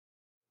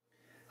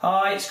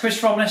Hi, it's Chris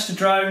from Leicester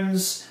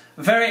Drones.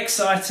 A very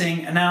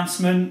exciting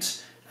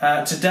announcement.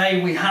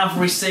 Today we have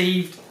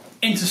received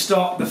into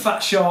stock the Fat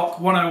Shark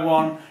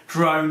 101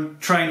 drone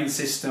training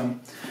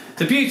system.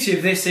 The beauty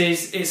of this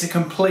is it's a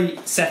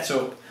complete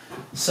setup.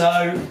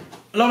 So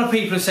a lot of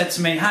people have said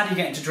to me, how do you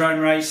get into drone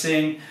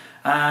racing?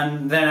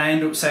 And then I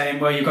end up saying,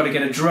 well, you've got to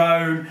get a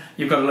drone,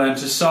 you've got to learn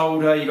to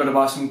solder, you've got to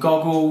buy some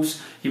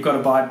goggles, you've got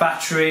to buy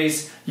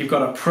batteries, you've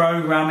got to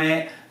program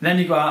it, then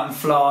you go out and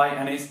fly,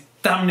 and it's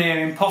damn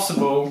near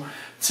impossible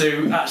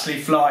to actually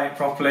fly it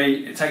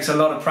properly. It takes a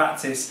lot of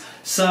practice.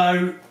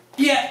 So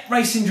yeah,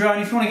 racing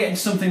drone, if you want to get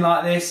into something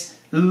like this,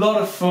 a lot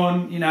of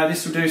fun. You know,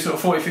 this will do sort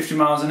of 40-50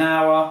 miles an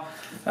hour.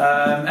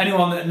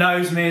 Anyone that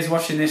knows me is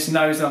watching this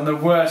knows that I'm the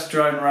worst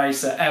drone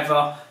racer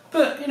ever,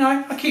 but you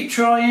know, I keep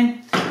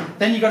trying.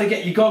 Then you've got to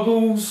get your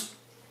goggles.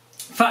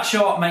 Fat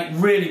Shark make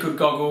really good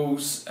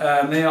goggles.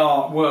 They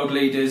are world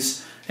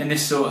leaders in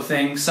this sort of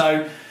thing.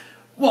 So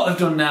what they've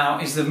done now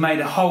is they've made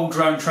a whole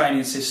drone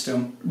training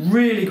system.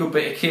 Really good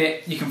bit of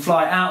kit. You can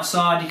fly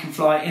outside, you can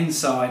fly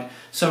inside.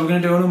 So we're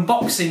going to do an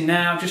unboxing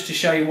now just to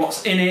show you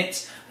what's in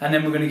it, and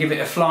then we're going to give it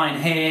a fly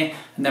in here,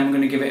 and then we're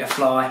going to give it a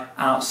fly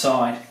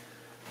outside.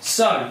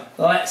 So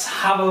let's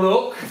have a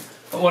look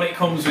at what it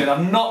comes with.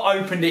 I've not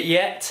opened it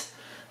yet,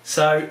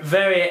 so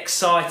very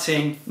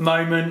exciting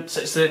moment.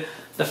 So it's the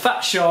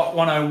Fat Shark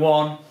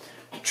 101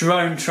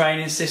 drone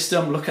training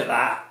system. Look at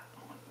that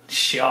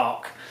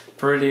shark,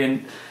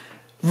 brilliant.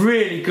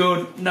 Really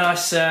good,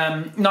 nice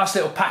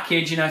little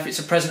package, you know, if it's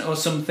a present or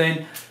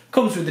something.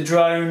 Comes with the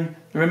drone,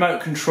 the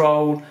remote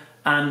control,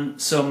 and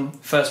some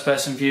first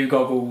person view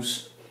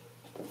goggles.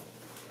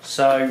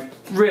 So,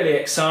 really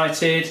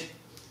excited.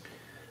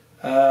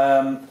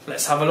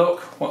 Let's have a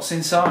look what's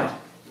inside.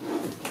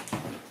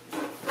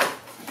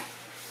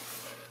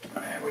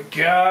 There we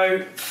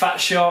go, Fat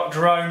Shark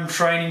drone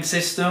training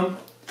system.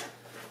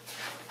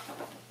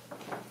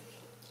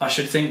 I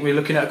should think we're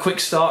looking at a quick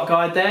start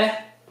guide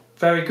there.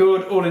 Very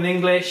good, all in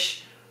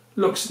English,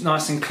 looks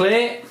nice and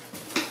clear.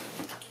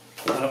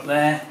 Put that up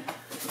there.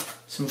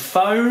 Some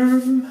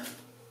foam,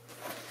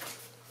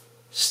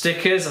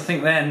 stickers, I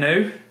think they're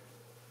new.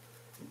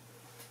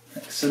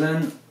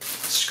 Excellent.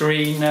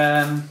 Screen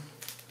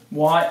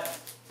white,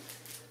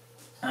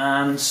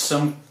 and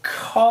some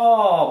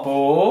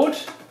cardboard.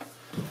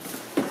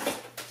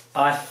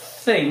 I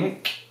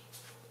think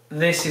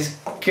this is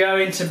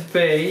going to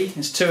be,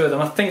 there's two of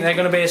them, I think they're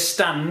going to be a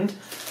stand,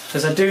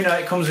 because I do know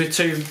it comes with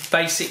two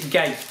basic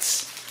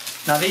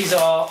gates. Now these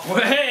are,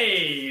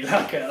 hey,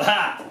 look at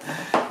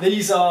that.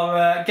 These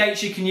are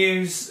gates you can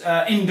use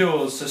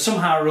indoors, so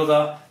somehow or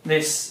other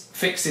this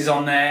fixes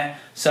on there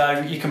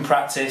so you can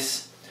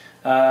practice.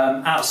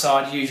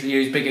 Outside you usually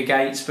use bigger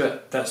gates,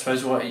 but I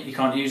suppose what, you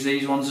can't use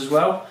these ones as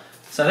well.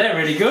 So they're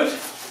really good.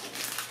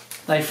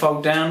 They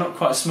fold down, not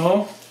quite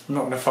small. I'm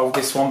not going to fold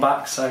this one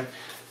back, so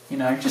you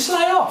know, just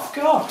lay off,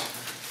 God.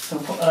 So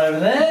I'll put that over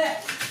there.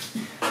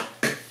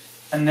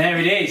 And there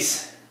it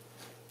is.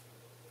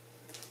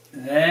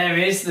 There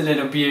is the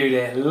little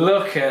beauty.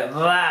 Look at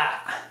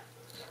that.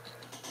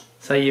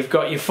 So you've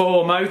got your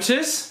 4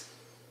 motors,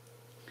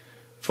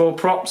 4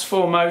 props,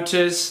 4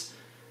 motors,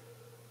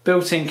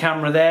 built-in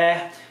camera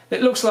there.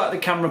 It looks like the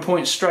camera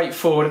points straight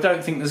forward. I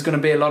don't think there's going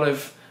to be a lot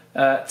of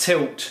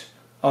tilt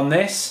on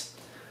this.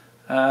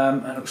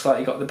 It looks like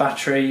you've got the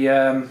battery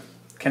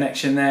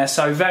connection there.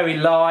 So very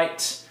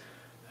light.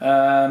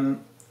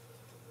 I'm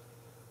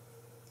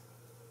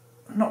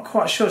not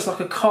quite sure, it's like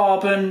a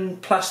carbon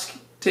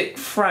plastic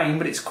frame,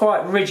 but it's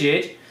quite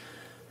rigid,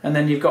 and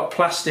then you've got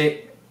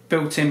plastic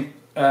built-in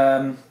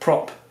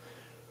prop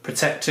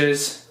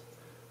protectors,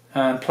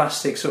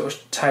 plastic sort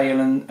of tail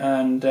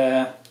and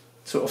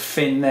sort of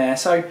fin there,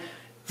 so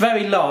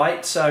very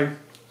light, so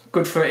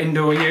good for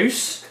indoor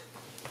use.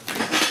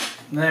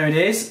 And there it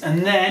is,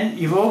 and then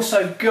you've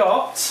also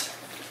got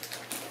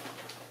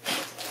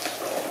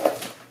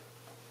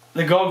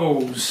the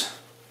goggles.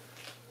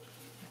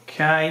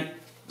 Okay.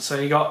 So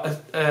you got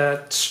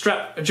a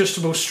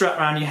adjustable strap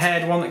around your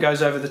head, one that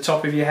goes over the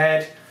top of your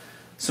head,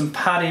 some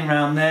padding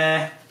around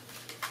there,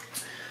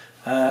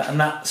 and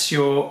that's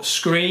your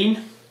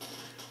screen.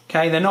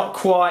 Okay, they're not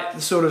quite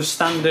the sort of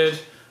standard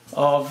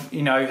of,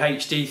 you know,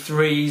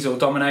 HD3s or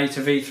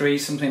Dominator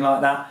V3s, something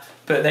like that,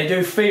 but they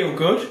do feel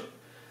good.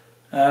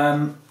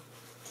 I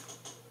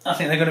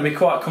think they're going to be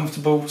quite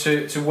comfortable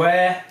to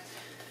wear.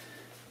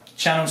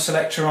 Channel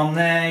selector on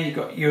there, you've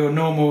got your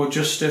normal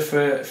adjuster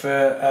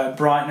for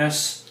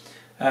brightness,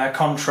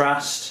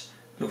 contrast,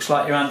 looks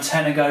like your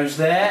antenna goes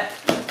there.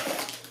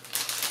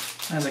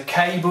 There's a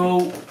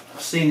cable,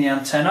 I've seen the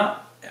antenna,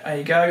 there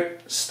you go,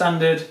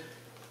 standard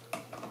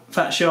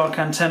Fat Shark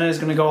antenna is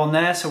going to go on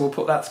there, so we'll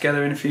put that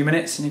together in a few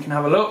minutes and you can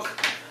have a look.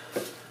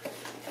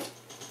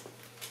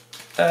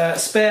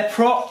 Spare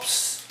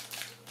props,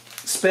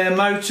 spare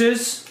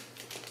motors,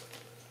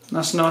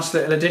 that's a nice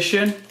little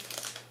addition.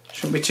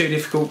 Shouldn't be too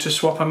difficult to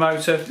swap a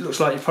motor. It looks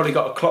like you've probably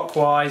got a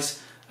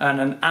clockwise and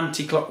an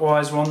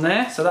anti-clockwise one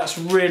there, so that's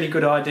a really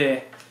good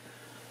idea.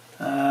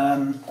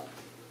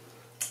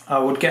 I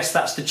would guess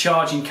that's the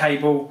charging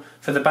cable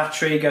for the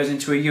battery. It goes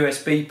into a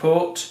USB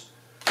port.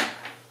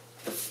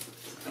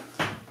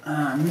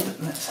 And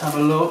let's have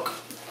a look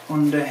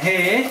under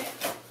here.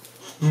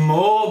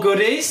 More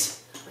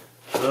goodies.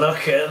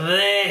 Look at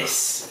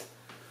this.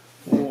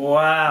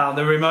 Wow,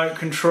 the remote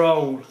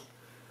control.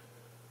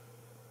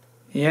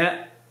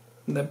 Yeah,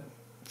 that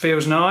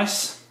feels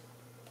nice.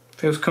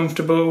 Feels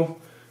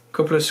comfortable. A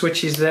couple of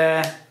switches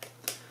there.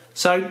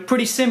 So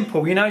pretty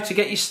simple, you know, to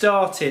get you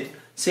started.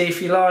 See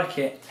if you like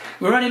it.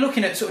 We're only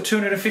looking at sort of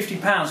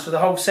 £250 for the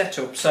whole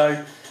setup,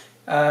 so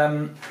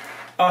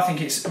I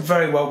think it's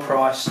very well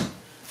priced.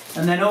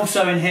 And then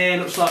also in here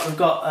looks like we've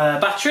got a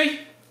battery.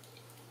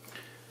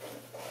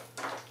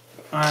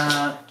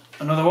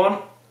 Another one.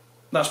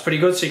 That's pretty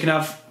good, so you can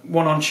have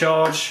one on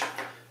charge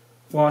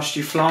whilst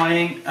you're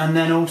flying. And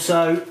then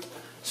also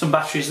some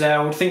batteries there.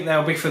 I would think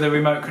they'll be for the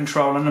remote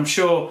control, and I'm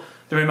sure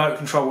the remote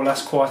control will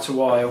last quite a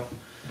while.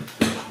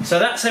 So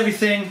that's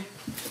everything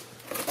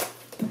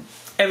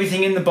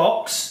in the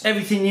box,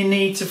 everything you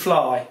need to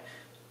fly.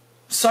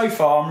 So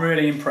far I'm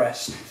really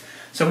impressed.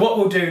 So what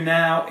we'll do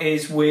now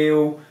is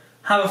we'll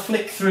have a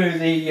flick through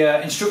the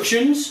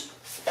instructions.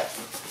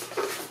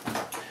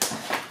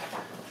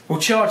 We'll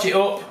charge it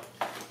up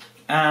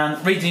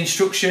and read the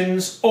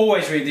instructions.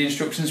 Always read the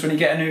instructions when you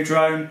get a new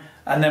drone,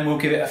 and then we'll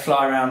give it a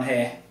fly around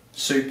here.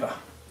 Super.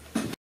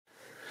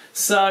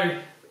 So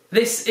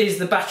this is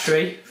the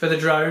battery for the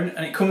drone,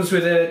 and it comes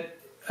with a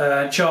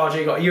charger.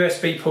 You've got a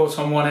USB port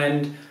on one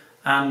end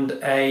and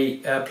a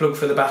plug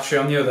for the battery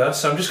on the other.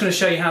 So I'm just going to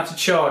show you how to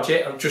charge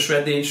it. I've just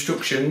read the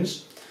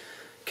instructions.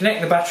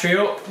 Connect the battery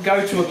up,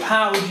 go to a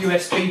powered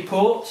USB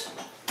port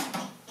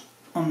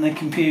on the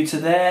computer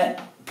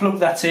there, plug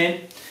that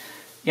in.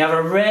 You have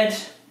a red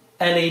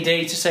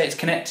LED to say it's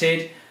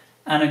connected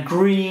and a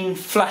green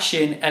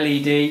flashing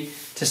LED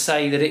to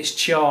say that it's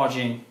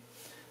charging.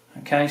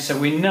 Okay, so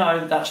we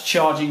know that's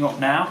charging up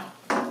now,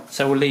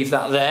 so we'll leave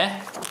that there.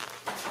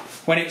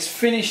 When it's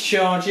finished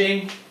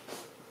charging,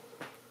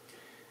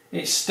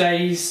 it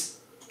stays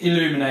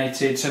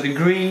illuminated, so the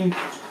green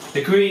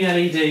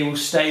LED will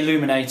stay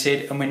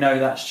illuminated, and we know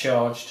that's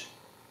charged.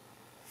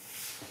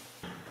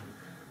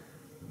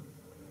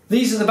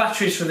 These are the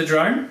batteries for the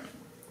drone.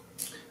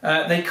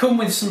 They come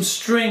with some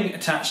string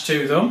attached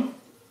to them,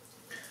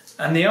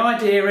 and the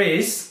idea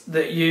is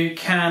that you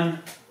can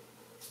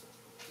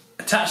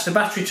attach the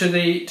battery to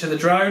the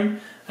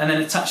drone and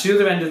then attach the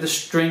other end of the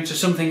string to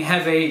something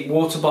heavy,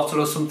 water bottle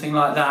or something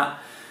like that,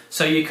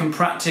 so you can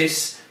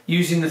practice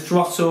using the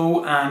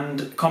throttle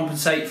and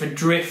compensate for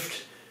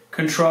drift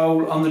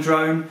control on the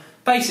drone.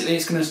 Basically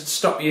it's going to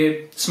stop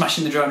you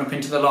smashing the drone up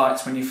into the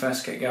lights when you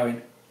first get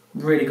going.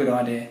 Really good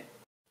idea.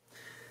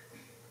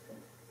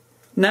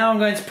 Now I'm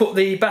going to put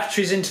the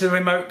batteries into the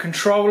remote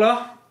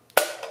controller.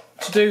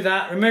 To do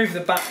that, remove the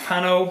back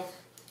panel,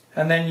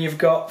 and then you've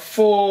got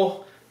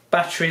 4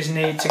 batteries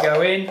need to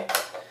go in.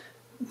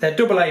 They're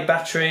AA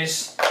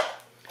batteries.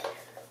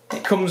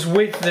 It comes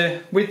with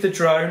the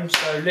drone,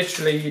 so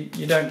literally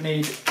you don't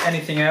need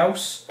anything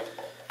else.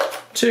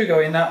 2 go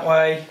in that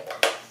way,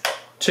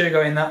 2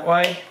 go in that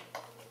way,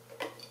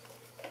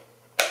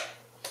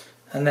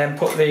 and then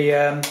put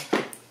the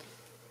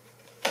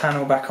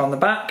panel back on the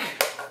back.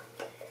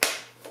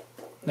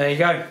 There you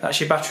go, that's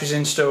your batteries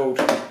installed.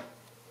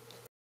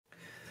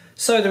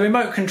 So the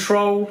remote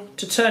control,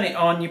 to turn it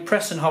on, you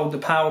press and hold the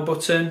power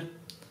button.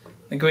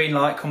 The green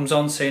light comes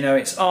on, so you know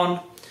it's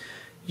on.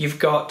 You've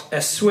got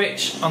a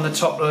switch on the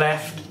top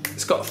left.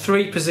 It's got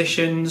 3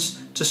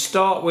 positions. To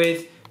start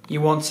with, you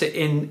want it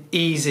in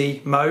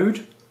easy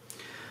mode.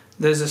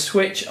 There's a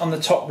switch on the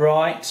top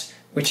right,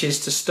 which is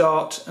to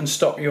start and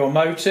stop your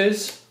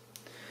motors.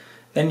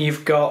 Then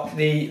you've got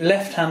the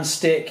left hand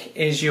stick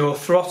is your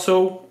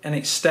throttle, and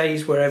it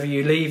stays wherever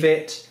you leave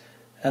it.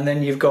 And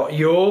then you've got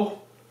yaw,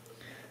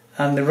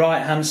 and the right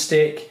hand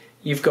stick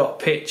you've got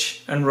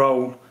pitch and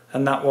roll,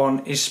 and that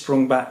one is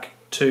sprung back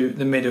to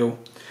the middle.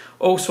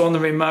 Also on the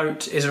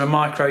remote is a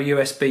micro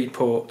USB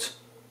port.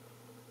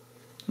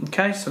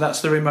 Okay, so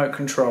that's the remote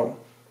control.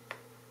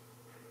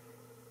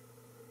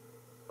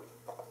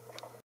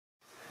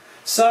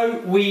 So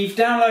we've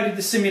downloaded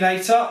the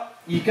simulator.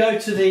 You go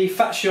to the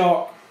Fat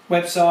Shark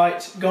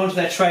website, go onto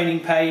their training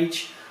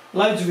page,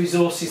 loads of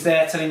resources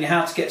there telling you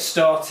how to get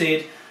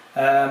started,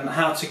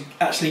 how to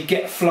actually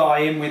get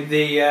flying with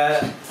the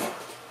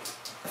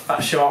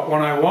Fat Shark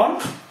 101.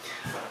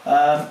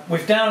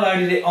 We've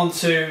downloaded it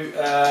onto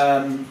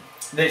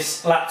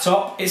this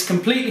laptop. It's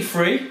completely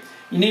free.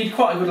 You need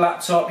quite a good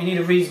laptop, you need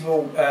a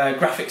reasonable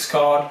graphics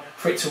card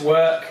for it to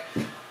work.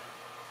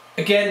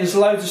 Again, there's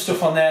loads of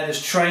stuff on there.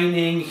 There's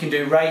training, you can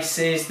do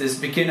races, there's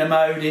beginner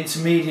mode,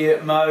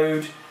 intermediate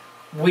mode.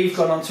 We've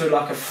gone onto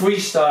like a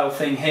freestyle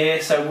thing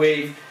here, so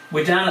we're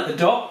down at the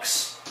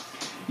docks.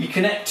 You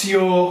connect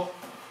to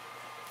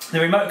the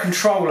remote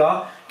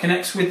controller,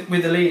 connects with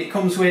the lead it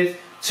comes with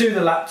to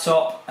the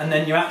laptop, and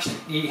then you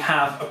actually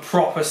have a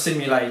proper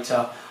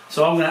simulator.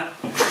 So I'm going to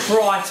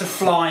try to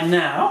fly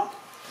now.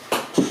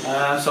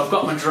 So I've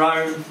got my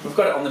drone, we've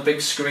got it on the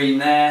big screen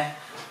there,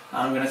 and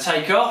I'm going to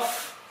take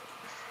off.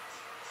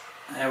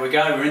 There we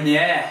go, we're in the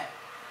air.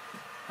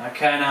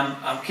 Okay, and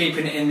I'm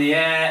keeping it in the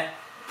air,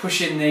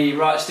 pushing the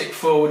right stick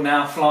forward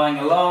now, flying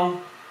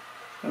along.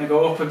 I'm going to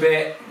go up a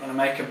bit, I'm going to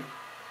make a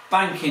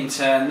banking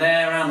turn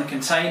there around the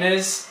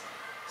containers.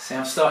 See,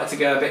 I'm starting to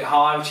go a bit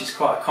high, which is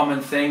quite a common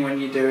thing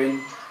when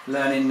you're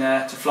learning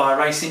to fly a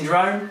racing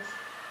drone.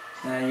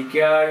 There you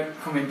go,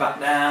 coming back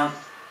down,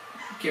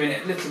 giving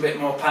it a little bit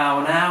more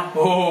power now.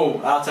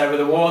 Oh, out over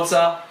the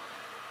water.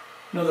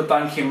 Another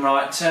banking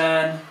right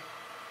turn,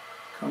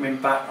 coming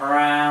back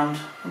around.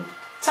 I'm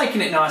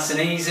taking it nice and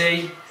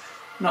easy,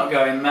 not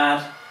going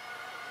mad.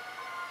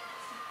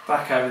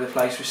 Back over the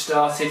place we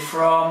started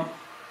from.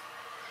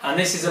 And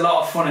this is a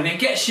lot of fun, and it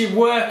gets you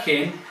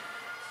working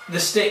the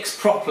sticks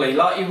properly,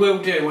 like you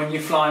will do when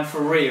you're flying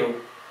for real.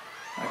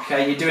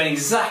 Okay, you're doing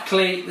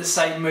exactly the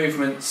same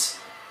movements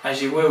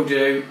as you will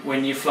do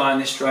when you're flying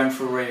this drone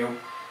for real.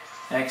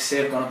 You can see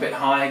I've gone a bit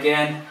high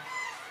again,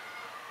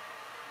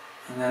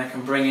 and then I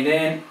can bring it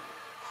in.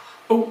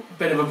 Oh,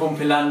 bit of a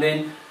bumpy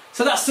landing.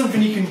 So that's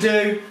something you can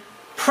do.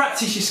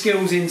 Practice your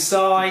skills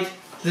inside.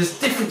 There's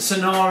different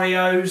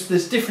scenarios,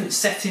 there's different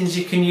settings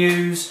you can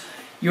use.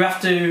 You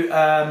have to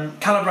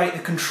calibrate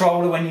the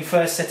controller when you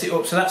first set it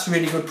up, so that's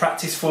really good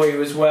practice for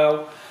you as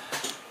well.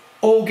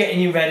 All getting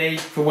you ready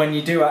for when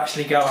you do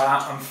actually go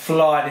out and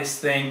fly this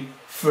thing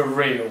for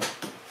real.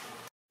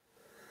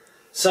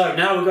 So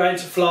now we're going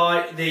to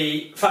fly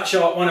the Fat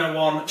Shark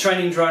 101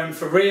 training drone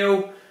for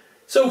real.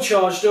 It's all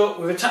charged up,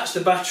 we've attached the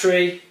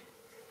battery,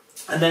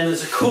 and then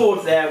there's a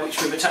cord there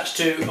which we've attached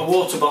to a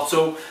water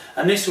bottle,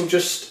 and this will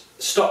just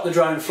stop the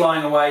drone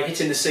flying away,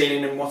 hitting the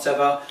ceiling and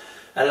whatever,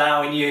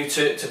 allowing you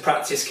to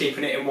practice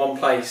keeping it in one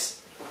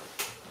place.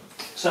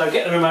 So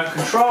get the remote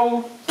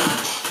control,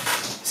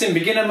 it's in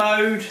beginner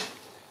mode,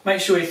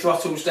 make sure your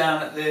throttle's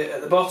down at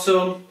the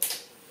bottom,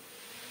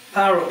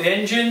 power up the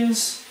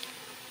engines,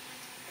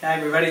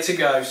 okay, we're ready to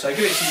go. So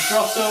give it some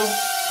throttle,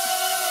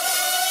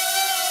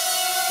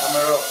 and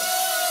we're up.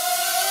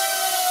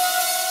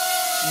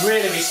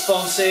 Really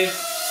responsive,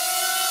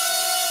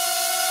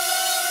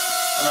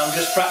 and I'm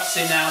just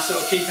practicing now sort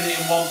of keeping it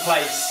in one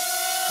place,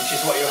 which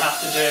is what you'll have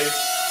to do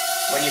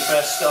when you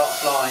first start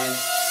flying.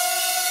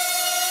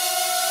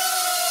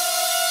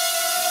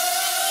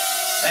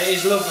 It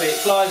is lovely, it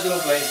flies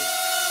lovely.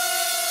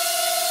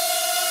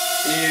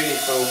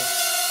 Beautiful.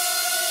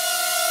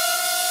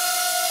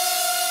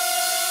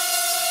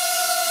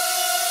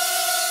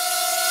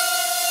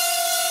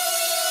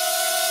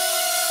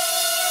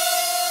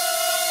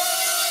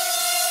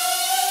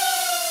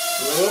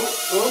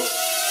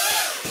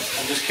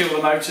 And just kill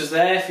the motors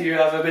there if you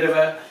have a bit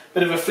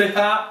of a flip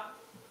out.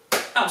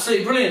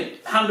 Absolutely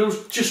brilliant.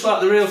 Handles just like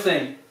the real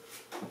thing.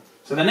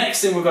 So the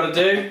next thing we've got to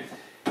do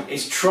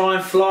is try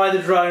and fly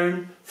the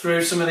drone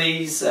through some of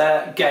these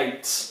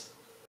gates.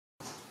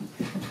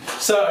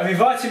 So I've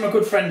invited my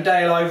good friend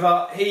Dale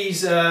over.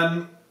 He's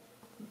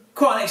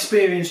quite an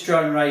experienced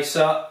drone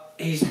racer.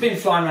 He's been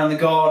flying around the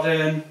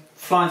garden,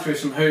 flying through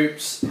some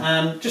hoops,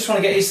 and just want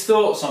to get his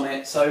thoughts on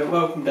it. So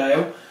welcome,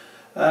 Dale.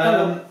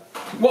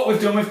 What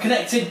we've done, we've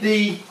connected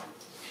the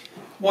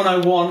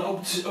 101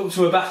 up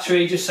to a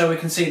battery just so we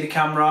can see the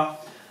camera.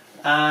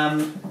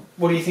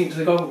 What do you think to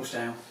the goggles,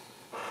 Dale?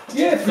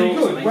 Yeah, pretty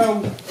good.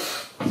 Well,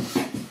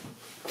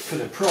 for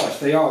the price,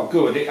 they are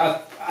good.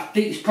 I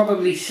think it's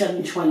probably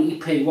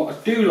 720p. What I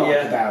do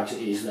like about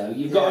it is, though,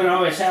 you've got an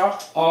RSSI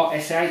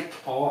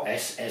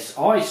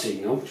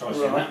signal. Try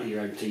saying that with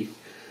your own teeth.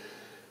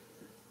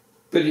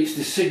 But it's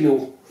the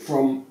signal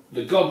from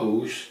the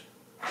goggles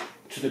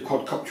to the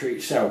quadcopter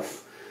itself.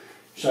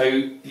 So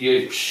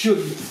you should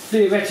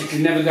theoretically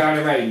never go out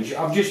of range.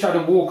 I've just had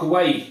a walk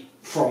away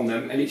from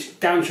them and it's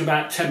down to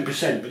about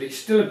 10%, but it's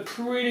still a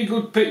pretty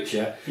good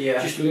picture. Yeah.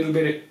 Just a little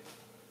bit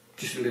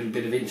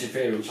of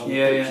interference on the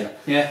picture.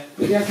 Yeah.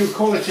 But the actual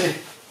quality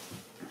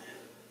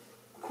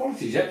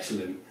is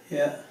excellent.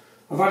 Yeah.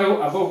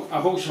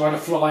 I've also had a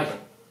fly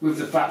with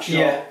the Fat Shark.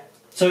 Yeah.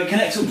 So it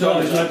connects up to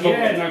others, no problem.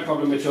 Yeah, no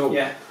problem at all.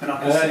 Yeah, and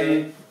I can see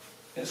it.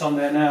 It's on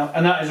there now,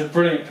 and that is a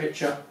brilliant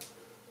picture.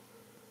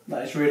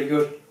 That is really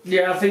good.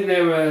 Yeah, I think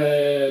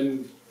they're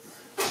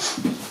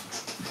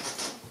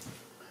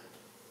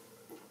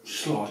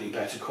slightly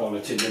better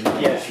quality than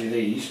obviously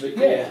these, but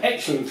yeah,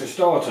 excellent for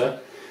starter.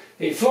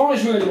 It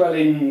flies really well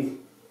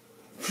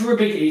for a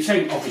big. It's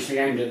obviously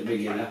aimed at the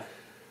beginner,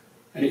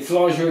 and it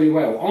flies really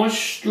well. I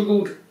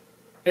struggled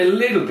a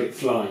little bit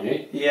flying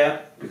it,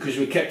 because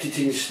we kept it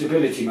in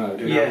stability mode.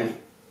 And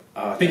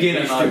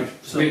beginner mode.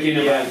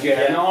 Beginner mode.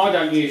 Yeah. No, I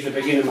don't use the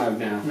beginner mode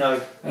now.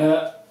 No.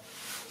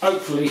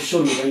 Hopefully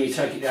Sunday when you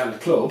take it down the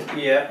club,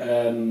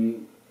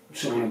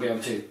 someone will be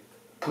able to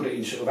put it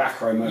in sort of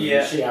acro mode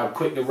and see how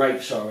quick the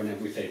rates are and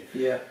everything.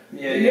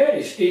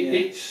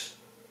 It's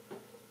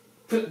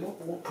but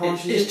what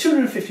price is it? It's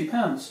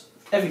 £250.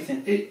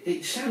 Everything.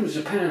 It sounds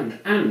 £1,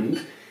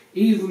 and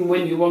even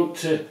when you want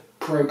to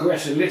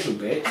progress a little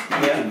bit,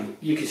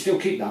 you can still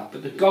keep that,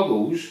 but the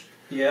goggles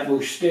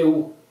will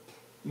still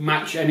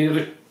match any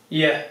other.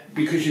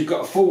 Because you've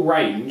got a full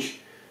range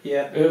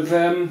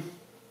of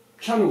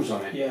channels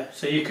on it.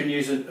 So you can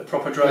use a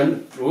proper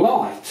drone. And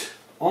light.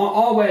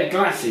 I wear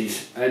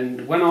glasses,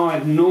 and when I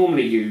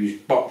normally use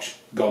box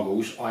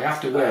goggles, I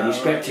have to wear my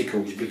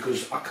spectacles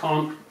because I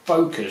can't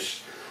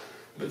focus.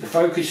 But the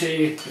focus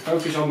here, the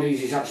focus on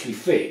these is actually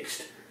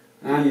fixed,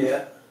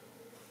 and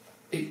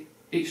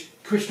it's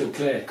crystal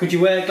clear. Could you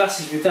wear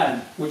glasses with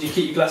them? Would you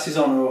keep your glasses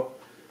on, or?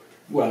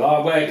 Well, I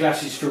wear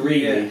glasses for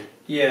reading.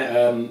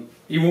 Yeah.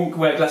 You won't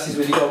wear glasses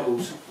with your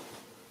goggles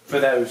for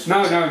those?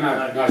 No.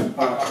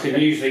 I can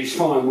use these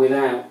fine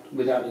without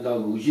the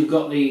goggles. You've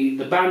got the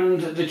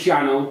band, the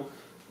channel,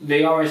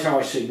 the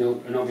RSI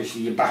signal, and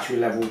obviously your battery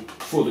level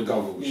for the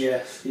goggles.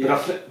 Yes.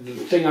 But the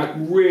thing I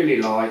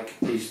really like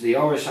is the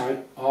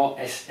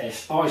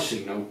RSSI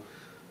signal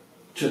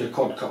to the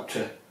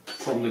quadcopter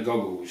from the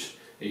goggles.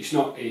 It's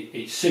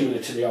similar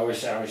to the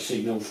RSI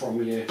signal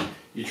from your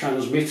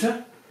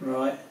transmitter.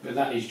 Right. But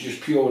that is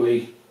just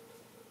purely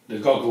the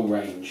goggle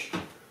range.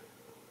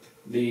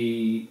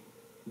 The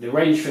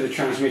range for the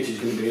transmitter is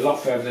going to be a lot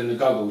further than the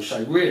goggles,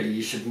 so really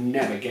you should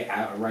never get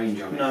out of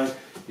range on it. No.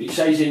 It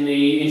says in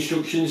the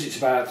instructions it's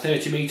about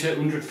 30 metre,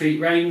 100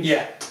 feet range.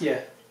 Yeah.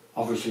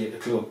 Obviously at the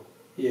club,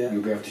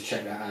 you'll be able to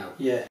check that out.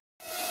 Yeah.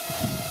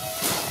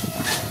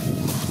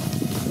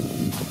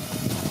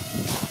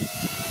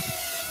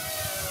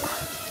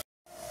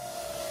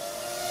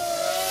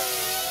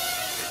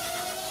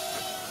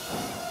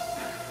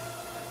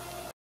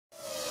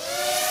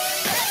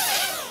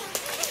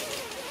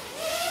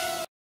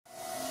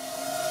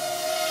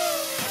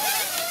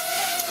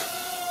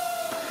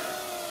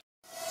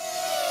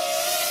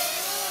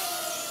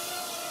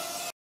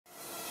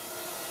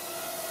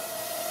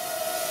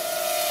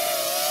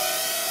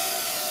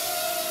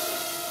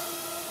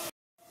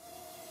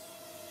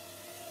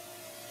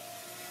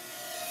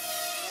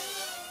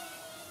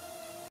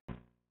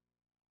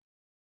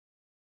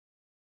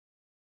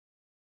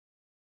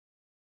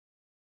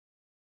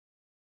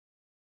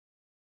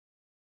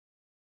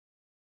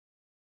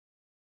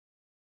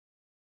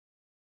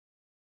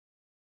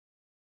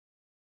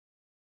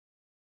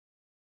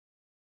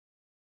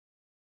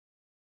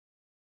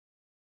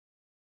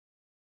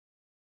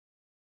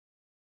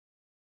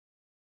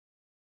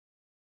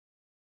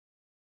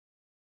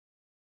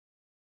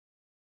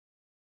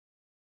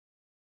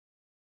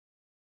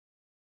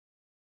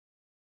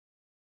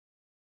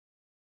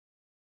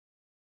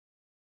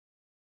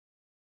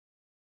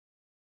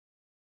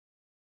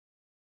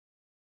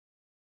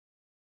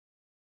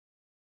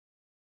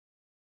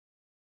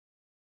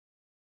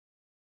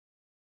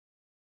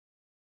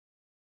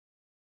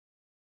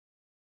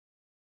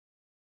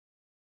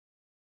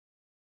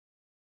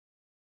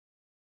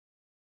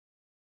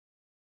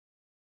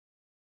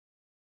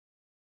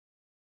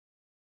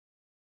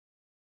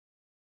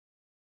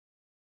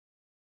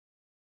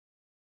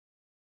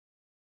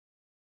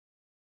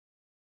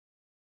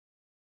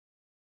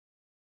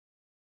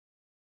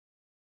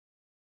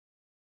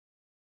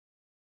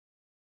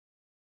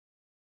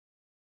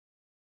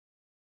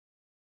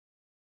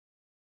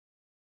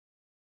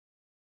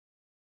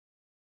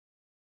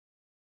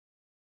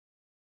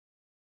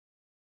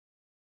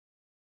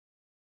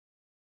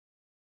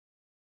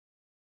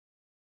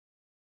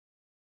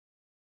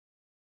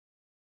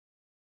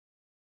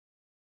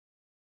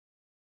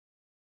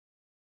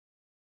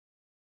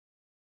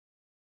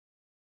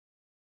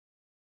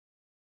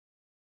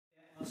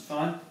 That's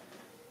fine.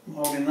 I'm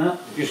holding that.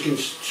 I'm just going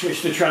to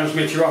switch the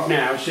transmitter off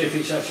now, see if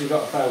it's actually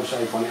got a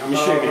fail-safe on it. I'm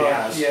assuming it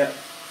has. Yeah.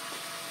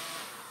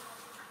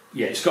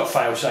 Yeah, it's got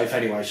fail-safe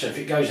anyway, so if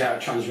it goes out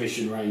of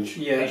transmission range,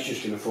 it's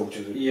just going to fall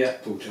to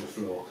the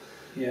floor.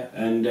 Yeah.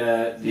 And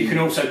you can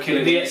also kill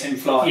it if it's in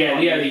flight. Yeah,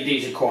 the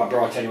LEDs are quite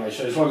bright anyway,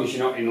 so as long as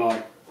you're not in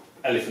like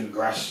elephant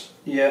grass,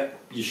 you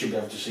should be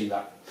able to see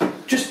that.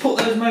 Just put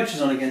those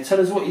motors on again. Tell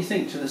us what you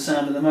think to the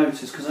sound of the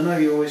motors, because I know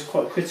you're always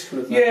quite critical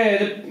of that. Yeah,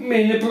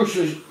 the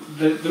brushless,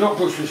 they're not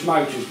brushless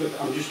motors, but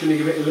I'm just going to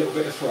give it a little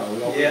bit of throttle. I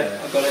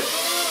got it.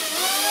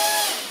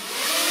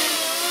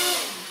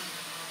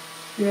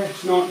 Yeah,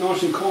 it's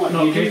nice and quiet.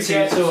 Not gritty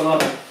at all, are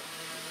they?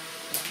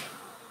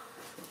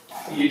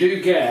 You do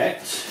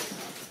get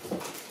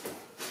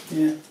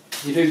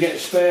a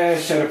spare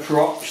set of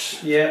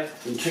props. Yeah.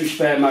 And 2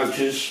 spare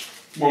motors.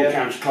 One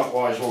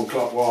counterclockwise, one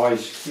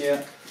clockwise.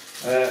 Yeah.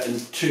 And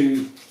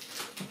two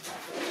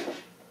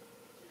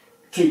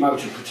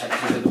motor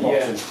protectors at the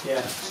bottom.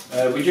 Yeah.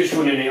 We're just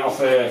running it off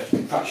a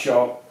Fat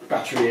Shark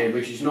battery here,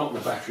 which is not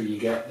the battery you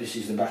get. This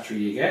is the battery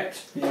you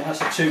get. Yeah,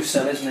 that's a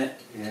 2-cell, isn't it?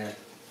 Yeah.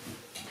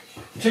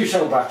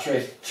 2-cell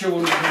battery,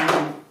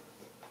 200.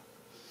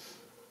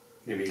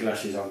 Give me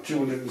glasses on.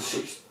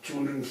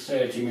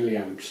 230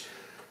 milliamps.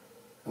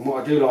 And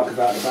what I do like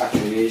about the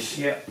battery is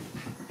it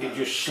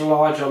just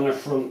slides on the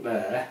front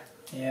there.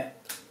 Yeah.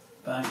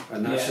 Bang.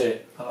 And that's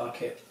it. I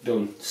like it.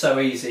 Done. So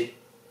easy.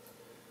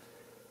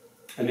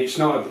 And it's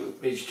not.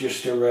 It's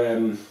just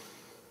a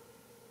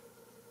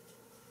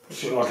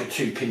sort of like a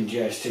 2-pin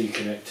JST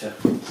connector.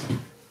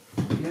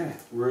 Yeah,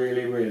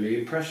 really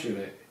impressed with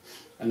it.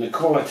 And the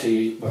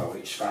quality, well,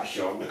 it's Fat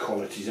Shark. The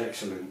quality's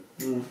excellent.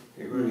 It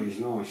really is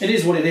nice. It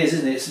is what it is,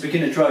 isn't it? It's a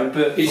beginner drone,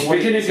 but it's a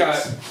beginner drone.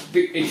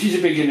 It is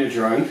a beginner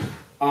drone.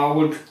 I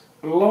would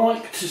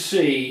like to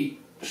see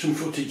some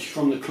footage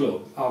from the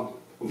club.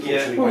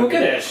 Unfortunately, well, won't be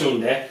there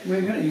Sunday.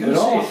 You're But gonna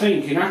see I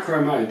think in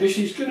acro mode, this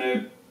is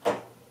gonna.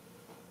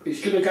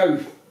 It's gonna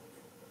go.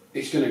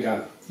 It's gonna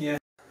go. Yeah.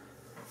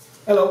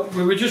 Hello.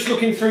 We were just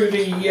looking through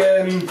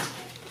the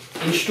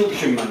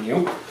instruction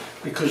manual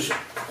because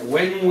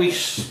when we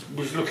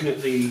was looking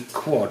at the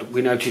quad,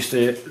 we noticed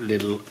a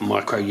little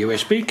micro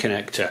USB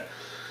connector.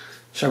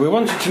 So we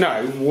wanted to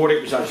know what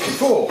it was actually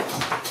for.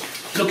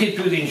 Looking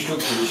through the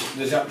instructions,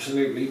 there's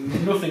absolutely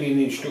nothing in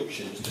the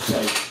instructions to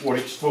say what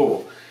it's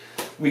for.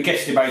 We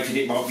guesstimated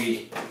it might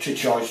be to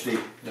charge the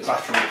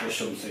battery up or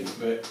something,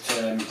 but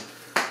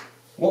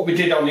what we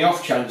did on the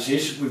off chance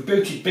is we've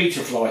booted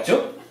Betaflight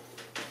up,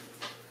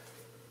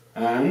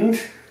 and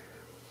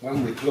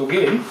when we plug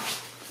in,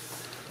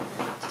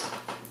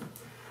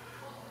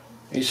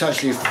 it's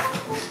actually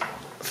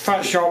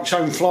Fat Shark's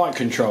own flight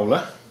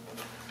controller,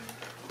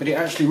 but it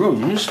actually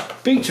runs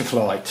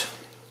Betaflight.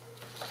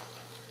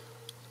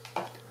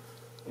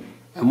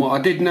 And what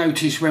I did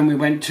notice when we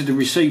went to the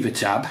receiver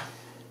tab,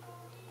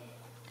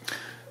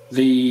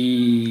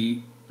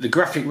 the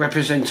graphic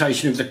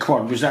representation of the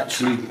quad was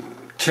actually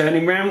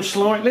turning round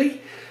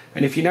slightly,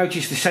 and if you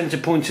notice the centre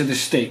point of the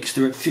sticks,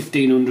 they're at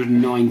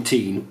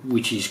 1519,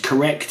 which is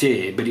correct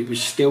here, but it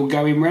was still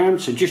going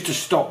round. So just to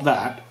stop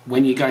that,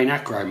 when you go in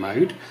acro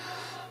mode,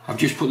 I've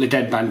just put the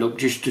deadband up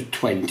just to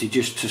 20,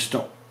 just to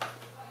stop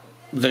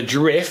the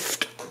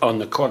drift on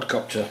the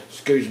quadcopter.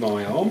 Excuse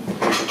my arm.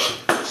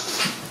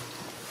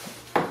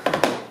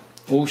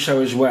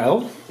 Also as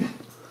well,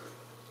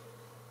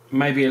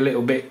 maybe a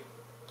little bit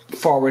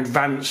far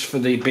advanced for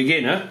the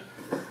beginner,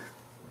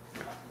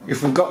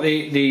 if we've got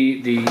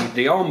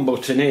the arm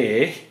button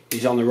here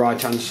is on the right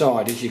hand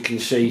side, as you can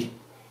see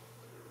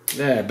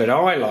there, but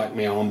I like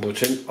my arm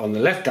button on the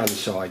left hand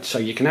side, so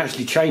you can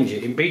actually change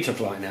it in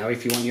Betaflight now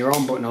if you want your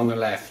arm button on the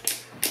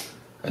left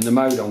and the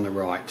mode on the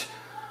right.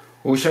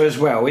 Also as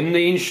well, in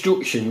the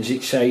instructions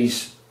it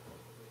says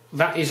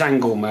that is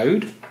angle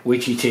mode,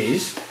 which it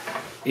is.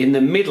 In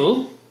the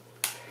middle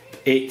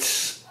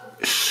it's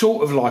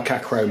sort of like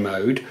acro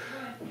mode,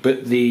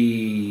 but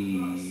the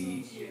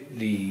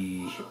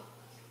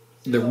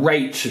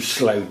rates have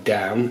slowed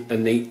down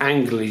and the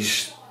angle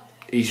is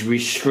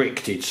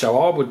restricted, so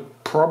I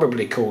would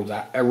probably call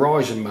that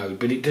horizon mode,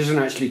 but it doesn't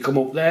actually come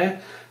up there,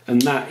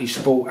 and that is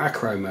full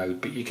acro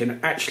mode. But you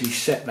can actually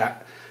set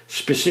that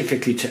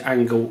specifically to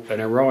angle and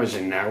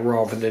horizon now,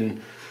 rather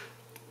than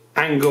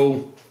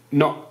angle,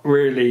 not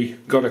really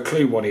got a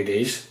clue what it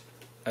is,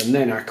 and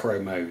then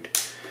acro mode.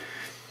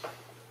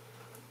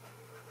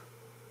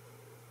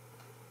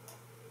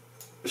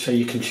 So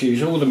you can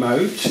choose all the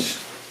modes.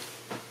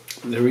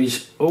 There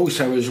is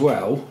also as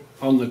well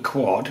on the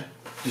quad,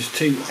 there's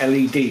two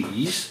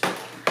LEDs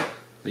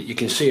that you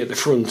can see at the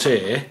front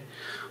here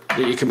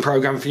that you can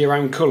program for your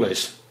own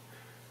colours.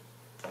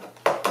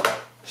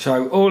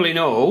 So all in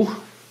all,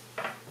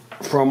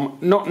 from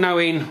not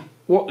knowing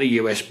what the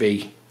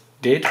USB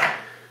did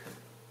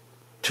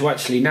to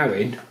actually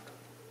knowing,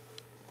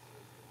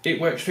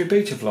 it works through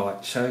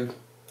Betaflight, so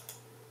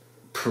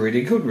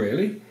pretty good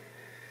really.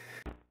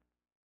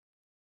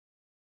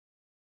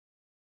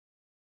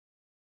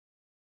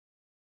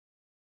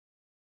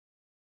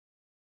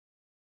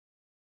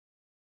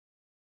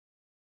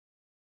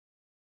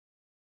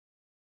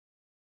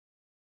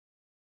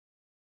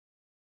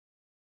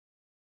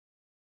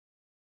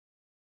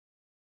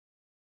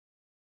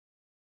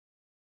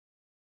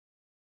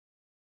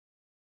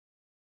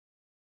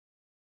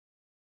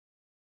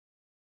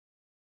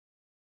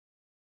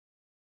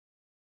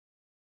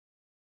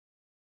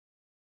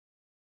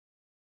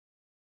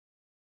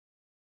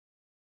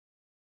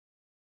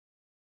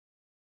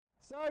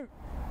 So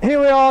here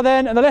we are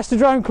then at the Leicester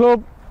Drone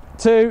Club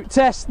to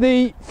test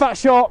the Fat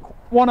Shark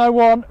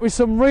 101 with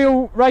some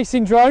real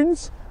racing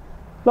drones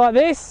like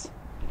this.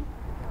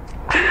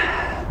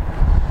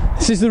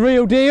 This is the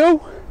real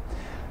deal.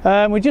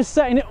 We're just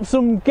setting up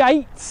some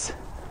gates.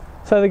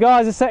 So the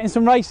guys are setting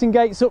some racing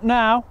gates up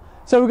now.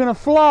 So we're going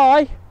to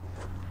fly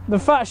the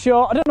Fat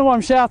Shark. I don't know why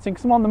I'm shouting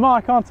because I'm on the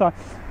mic, aren't I?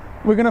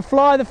 We're going to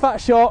fly the Fat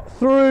Shark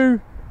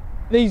through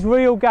these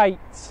real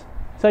gates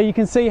so you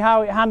can see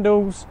how it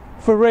handles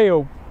for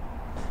real.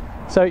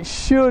 So it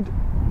should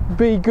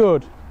be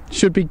good.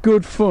 Should be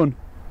good fun.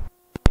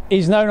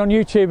 He's known on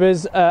YouTube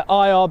as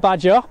IR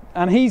Badger,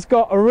 and he's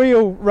got a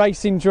real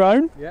racing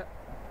drone. Yep.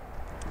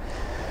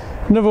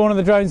 Another one of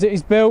the drones that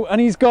he's built,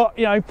 and he's got,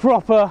 you know,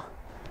 proper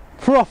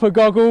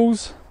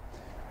goggles,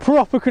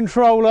 proper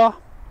controller.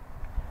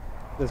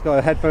 There's got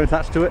a headphone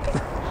attached to it.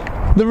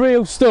 The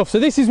real stuff. So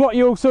this is what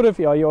you'll sort of,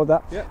 yeah, you're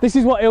that. Yep. This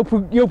is what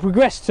you'll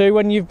progress to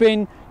when you've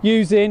been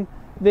using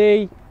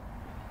the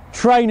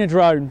trainer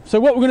drone. So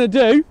what we're going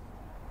to do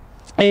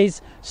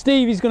is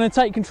Steve is going to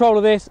take control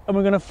of this and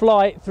we're going to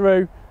fly it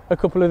through a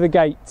couple of the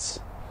gates.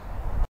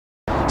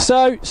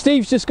 So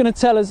Steve's just going to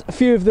tell us a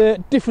few of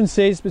the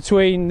differences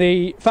between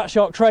the Fat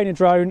Shark trainer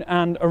drone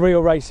and a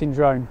real racing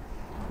drone.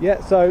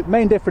 Yeah, so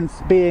main difference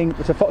being,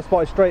 which I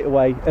spotted straight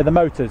away, are the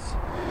motors.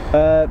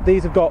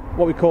 These have got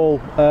what we call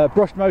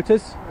brushed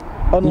motors.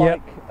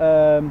 Unlike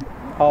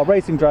are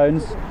racing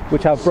drones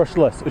which have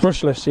brushless.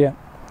 Brushless, yeah.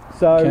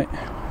 So,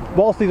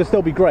 whilst these will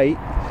still be great,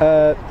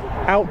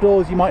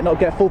 outdoors you might not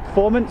get full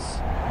performance.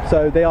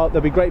 So they'll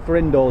be great for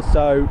indoors.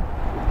 So,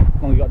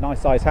 as long as you've got a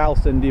nice sized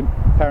house and your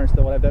parents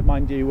or whatever don't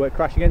mind you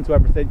crashing into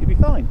everything, you'll be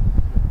fine.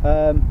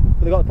 But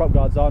they've got the prop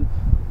guards on,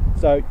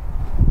 so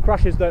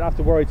crashes don't have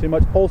to worry too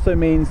much. Also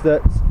means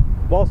that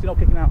whilst you're not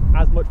kicking out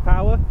as much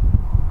power,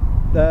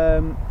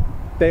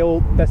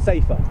 they're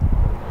safer.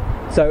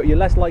 So you're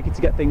less likely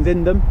to get things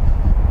in them.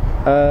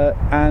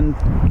 And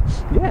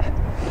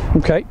yeah.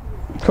 Okay.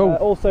 Cool.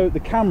 Also the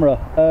camera.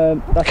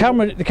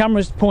 The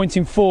camera's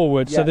pointing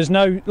forward, so there's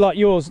no, like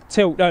yours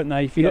tilt, don't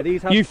they? If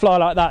you fly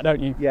like that, don't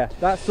you? Yeah,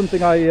 that's something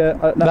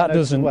that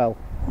doesn't. Well,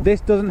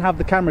 this doesn't have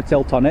the camera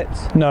tilt on it.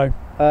 No.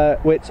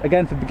 Which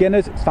again for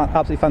beginners, it's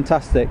absolutely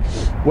fantastic.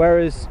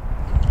 Whereas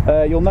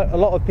a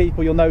lot of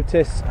people you'll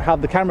notice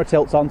have the camera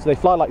tilts on, so they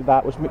fly like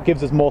that, which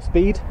gives us more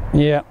speed.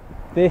 Yeah.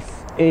 This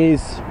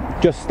is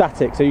just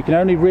static, so you can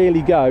only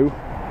really go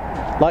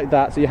like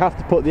that, so you have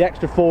to put the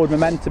extra forward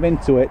momentum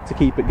into it to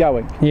keep it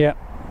going. Yeah.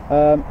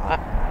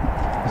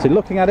 So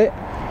looking at it,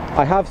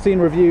 I have seen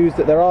reviews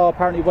that there are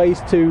apparently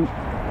ways you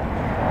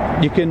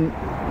can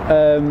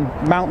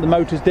mount the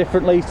motors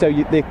differently, so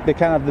they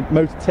can have the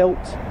motor tilt,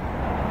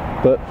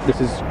 but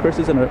this is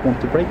Chris's and I don't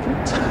want to break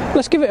it.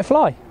 Let's give it a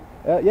fly.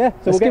 Yeah,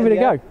 so let's give it a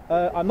go.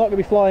 I'm not going to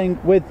be flying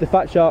with the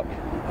Fat Shark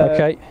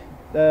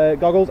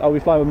goggles. I'll be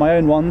flying with my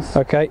own ones.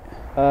 Okay.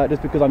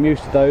 Just because I'm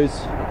used to those.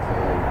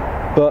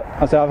 But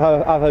I say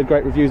I've heard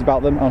great reviews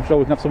about them. I'm sure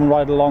we can have someone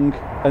ride along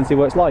and see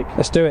what it's like.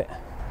 Let's do it.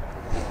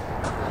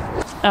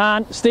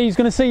 And Steve's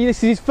going to see,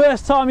 this is his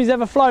first time he's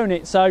ever flown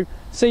it, so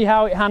see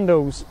how it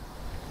handles.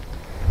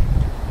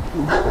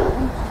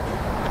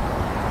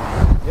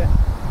 Yeah.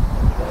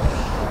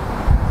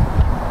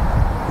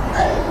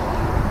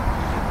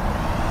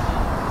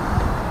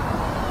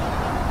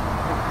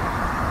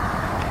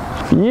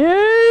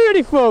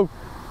 Beautiful.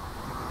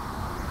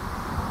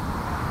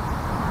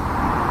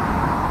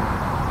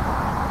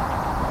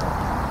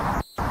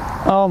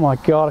 Oh my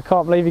God, I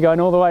can't believe you're going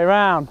all the way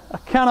around. I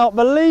cannot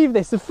believe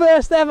this, the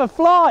first ever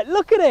flight.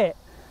 Look at it.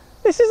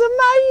 This is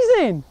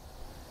amazing.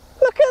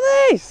 Look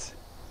at this.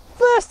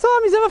 First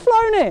time he's ever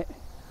flown it.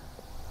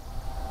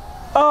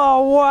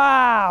 Oh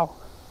wow.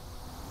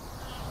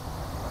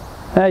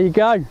 There you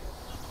go.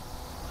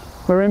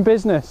 We're in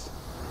business.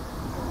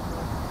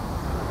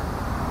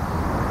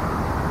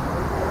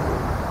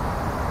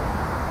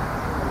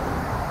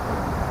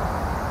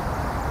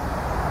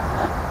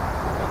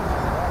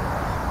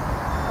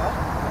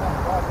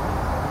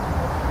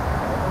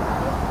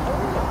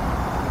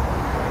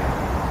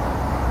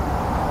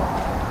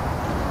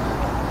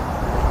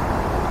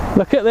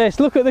 Look at this,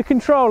 look at the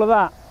control of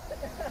that.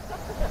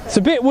 It's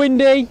a bit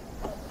windy.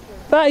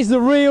 That is the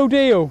real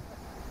deal.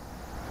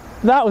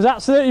 That was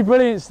absolutely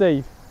brilliant,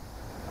 Steve.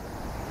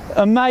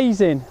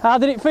 Amazing. How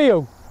did it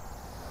feel?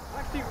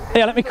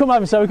 Yeah, let me come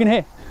over so we can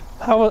hear.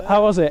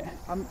 How was it?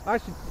 I'm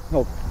actually,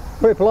 well,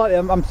 pretty politely,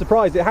 I'm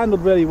surprised. It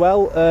handled really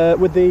well.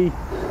 With the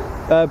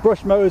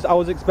brush motors, I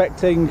was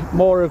expecting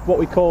more of what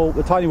we call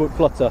the tiny whip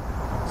flutter.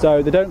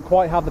 So they don't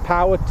quite have the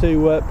power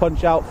to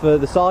punch out for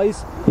the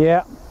size.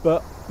 Yeah.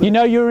 But you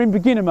know you're in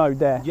beginner mode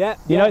there. Yeah.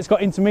 You know it's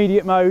got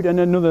intermediate mode and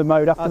another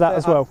mode after that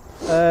as well.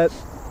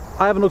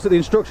 I haven't looked at the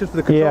instructions for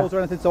the controls or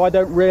anything, so I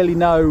don't really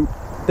know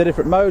the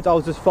different modes. I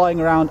was just flying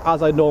around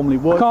as I normally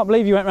would. I can't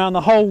believe you went around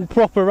the whole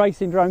proper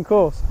racing drone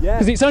course. Yeah.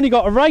 Because it's only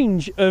got a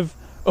range of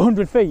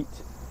 100 feet.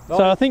 Oh.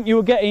 So I think you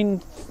were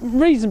getting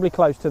reasonably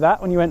close to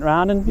that when you went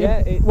around. And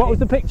yeah, what was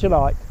the picture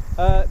like?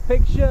 I'm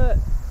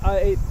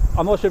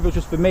not sure if it was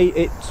just for me.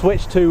 It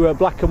switched to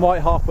black and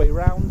white halfway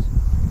round.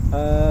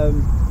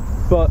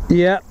 But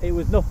yeah, it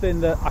was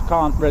nothing that I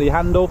can't really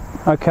handle.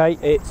 Okay.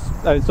 It's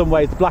in some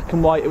ways the black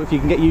and white, if you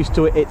can get used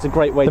to it, it's a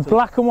great way to... The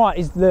black and white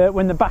is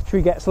when the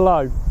battery gets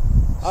low.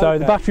 So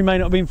the battery may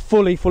not have been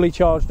fully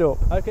charged up.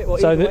 Okay,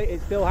 well either way,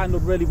 it still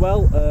handled really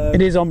well.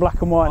 It is on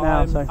black and white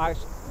now. So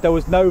there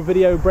was no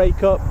video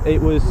breakup.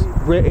 It was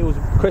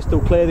crystal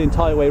clear the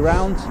entire way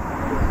round.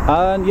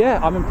 And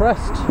yeah, I'm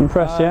impressed.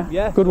 Impressed, yeah?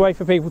 Yeah. Good way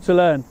for people to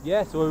learn.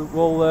 Yeah, so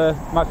we'll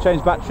might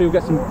change battery, we'll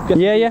get some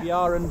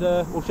DVR and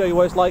we'll show you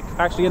what it's like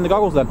actually in the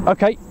goggles then.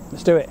 Okay,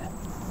 let's do it.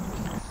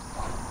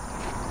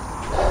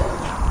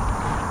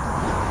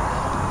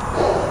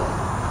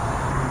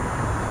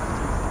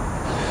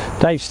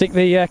 Dave, stick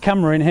the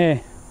camera in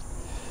here.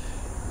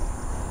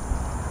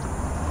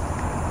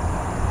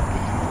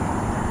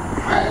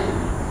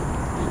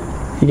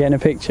 You getting a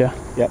picture?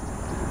 Yep.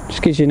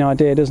 Just gives you an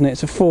idea, doesn't it?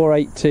 It's a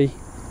 480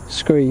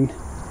 screen.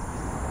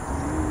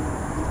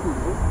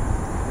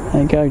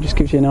 There you go, just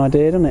gives you an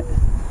idea, doesn't it?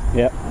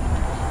 Yep.